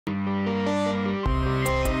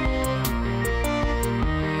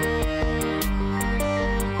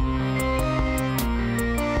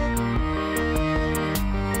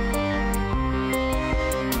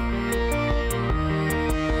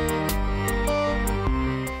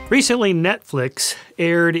Recently, Netflix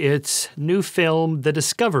aired its new film, The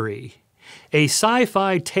Discovery, a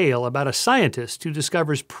sci-fi tale about a scientist who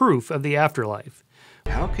discovers proof of the afterlife.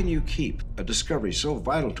 How can you keep a discovery so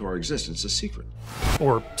vital to our existence a secret?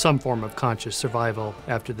 Or some form of conscious survival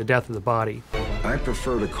after the death of the body. I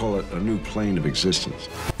prefer to call it a new plane of existence.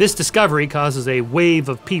 This discovery causes a wave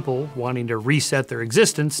of people wanting to reset their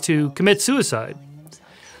existence to commit suicide.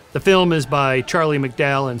 The film is by Charlie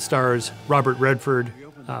McDowell and stars Robert Redford,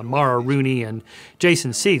 Mara Rooney, and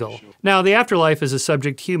Jason Segel. Now, the afterlife is a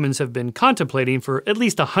subject humans have been contemplating for at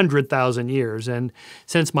least 100,000 years, and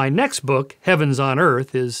since my next book, Heavens on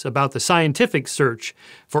Earth, is about the scientific search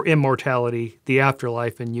for immortality, the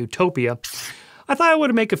afterlife, and utopia, I thought I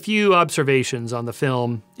would make a few observations on the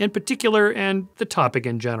film in particular and the topic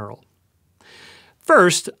in general.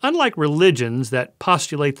 First, unlike religions that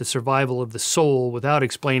postulate the survival of the soul without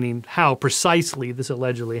explaining how precisely this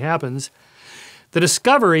allegedly happens, the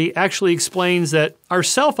discovery actually explains that our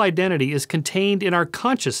self-identity is contained in our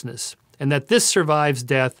consciousness and that this survives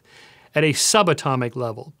death at a subatomic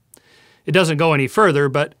level. It doesn't go any further,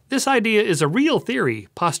 but this idea is a real theory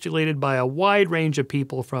postulated by a wide range of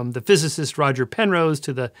people, from the physicist Roger Penrose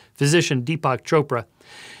to the physician Deepak Chopra,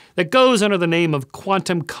 that goes under the name of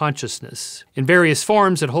quantum consciousness. In various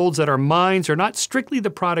forms, it holds that our minds are not strictly the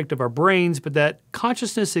product of our brains, but that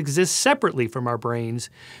consciousness exists separately from our brains,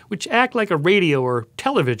 which act like a radio or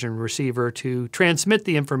television receiver to transmit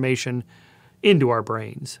the information into our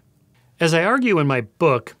brains. As I argue in my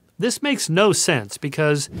book, this makes no sense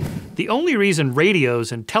because the only reason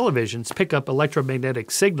radios and televisions pick up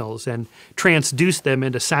electromagnetic signals and transduce them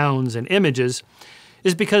into sounds and images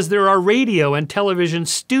is because there are radio and television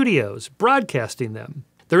studios broadcasting them.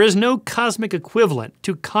 There is no cosmic equivalent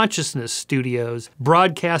to consciousness studios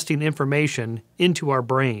broadcasting information into our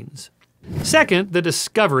brains. Second, the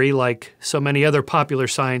discovery, like so many other popular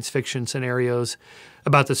science fiction scenarios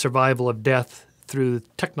about the survival of death through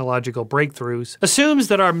technological breakthroughs, assumes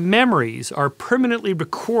that our memories are permanently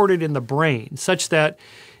recorded in the brain, such that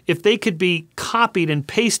if they could be copied and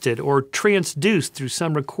pasted or transduced through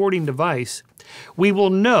some recording device, we will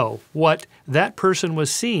know what that person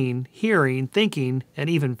was seeing, hearing, thinking, and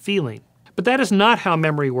even feeling. But that is not how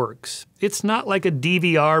memory works. It's not like a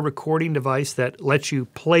DVR recording device that lets you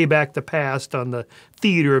play back the past on the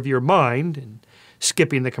theater of your mind and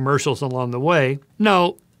skipping the commercials along the way.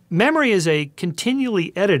 No, memory is a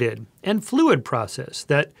continually edited and fluid process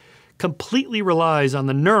that completely relies on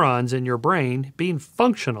the neurons in your brain being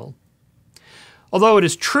functional. Although it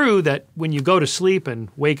is true that when you go to sleep and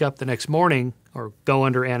wake up the next morning or go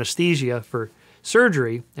under anesthesia for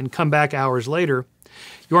surgery and come back hours later,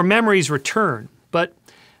 your memories return, but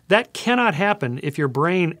that cannot happen if your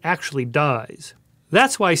brain actually dies.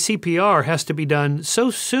 That's why CPR has to be done so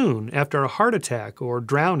soon after a heart attack or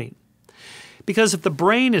drowning. Because if the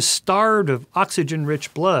brain is starved of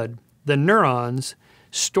oxygen-rich blood, the neurons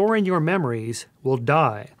storing your memories will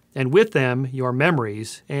die, and with them your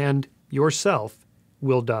memories and yourself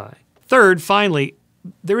will die. Third, finally,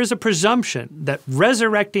 there is a presumption that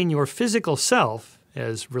resurrecting your physical self,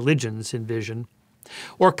 as religions envision,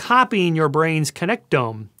 or copying your brain's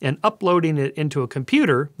connectome and uploading it into a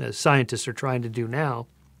computer, as scientists are trying to do now,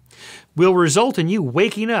 will result in you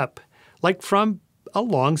waking up like from a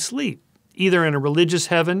long sleep, either in a religious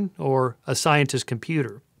heaven or a scientist's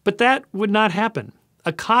computer. But that would not happen.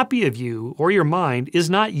 A copy of you or your mind is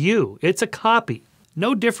not you. It's a copy,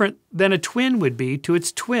 no different than a twin would be to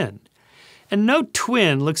its twin. And no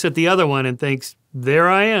twin looks at the other one and thinks, there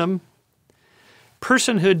I am.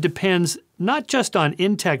 Personhood depends not just on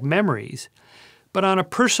intact memories, but on a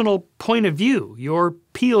personal point of view, your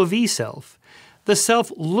POV self, the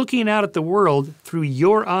self looking out at the world through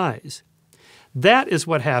your eyes. That is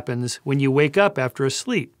what happens when you wake up after a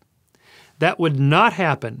sleep. That would not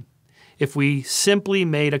happen if we simply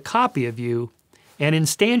made a copy of you and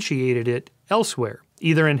instantiated it elsewhere,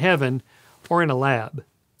 either in heaven or in a lab.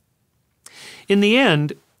 In the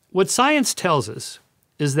end, what science tells us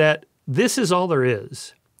is that this is all there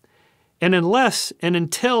is. And unless and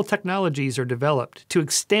until technologies are developed to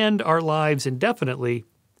extend our lives indefinitely,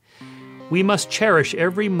 we must cherish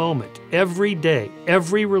every moment, every day,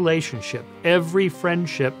 every relationship, every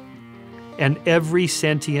friendship, and every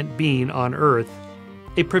sentient being on Earth,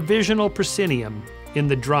 a provisional proscenium in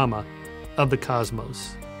the drama of the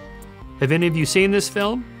cosmos. Have any of you seen this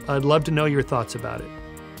film? I'd love to know your thoughts about it.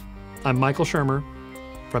 I'm Michael Shermer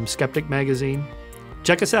from Skeptic magazine.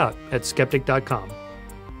 Check us out at skeptic.com.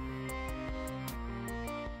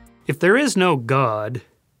 If there is no God,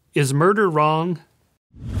 is murder wrong?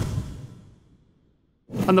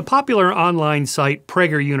 On the popular online site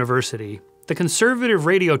Prager University, the conservative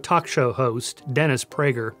radio talk show host, Dennis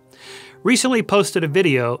Prager, recently posted a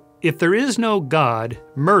video, "If there is no God,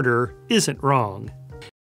 murder isn't wrong."